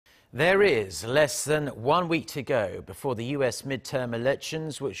There is less than 1 week to go before the US midterm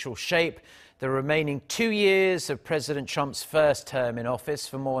elections, which will shape the remaining 2 years of President Trump's first term in office.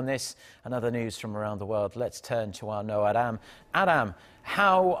 For more on this and other news from around the world, let's turn to our Ro Aram. Aram,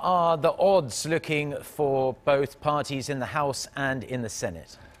 how are the odds looking for both parties in the House and in the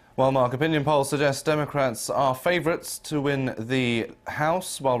Senate? Well, Mark, opinion polls suggest Democrats are favourites to win the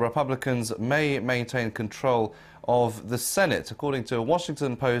House, while Republicans may maintain control of the Senate. According to a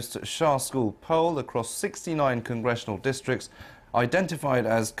Washington Post-Schar School poll, across 69 congressional districts identified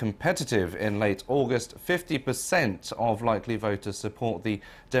as competitive in late August, 50% of likely voters support the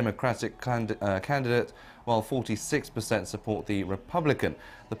Democratic candidate, while 46% support the Republican.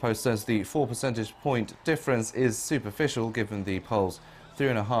 The Post says the 4 percentage point difference is superficial given the poll's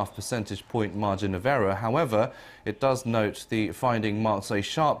 3.5 percentage point margin of error. However, it does note the finding marks a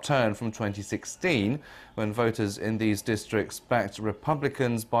sharp turn from 2016, when voters in these districts backed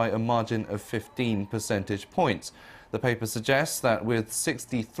Republicans by a margin of 15 percentage points. The paper suggests that with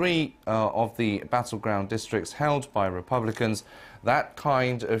 63 of the battleground districts held by Republicans, that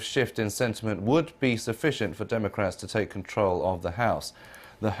kind of shift in sentiment would be sufficient for Democrats to take control of the House.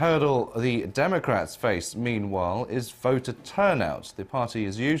 The hurdle the Democrats face, meanwhile, is voter turnout. The party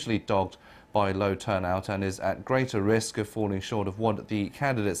is usually dogged by low turnout and is at greater risk of falling short of what the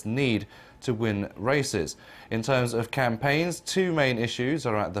candidates need to win races. In terms of campaigns, two main issues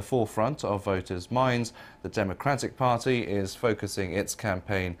are at the forefront of voters' minds. The Democratic Party is focusing its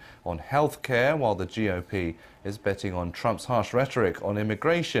campaign on health care, while the GOP is betting on Trump's harsh rhetoric on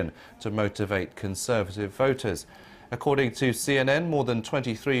immigration to motivate conservative voters. According to CNN, more than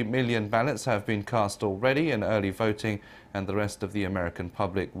 23 million ballots have been cast already in early voting, and the rest of the American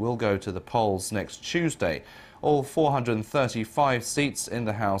public will go to the polls next Tuesday. All 435 seats in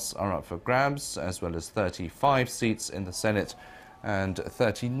the House are up for grabs, as well as 35 seats in the Senate and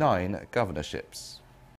 39 governorships.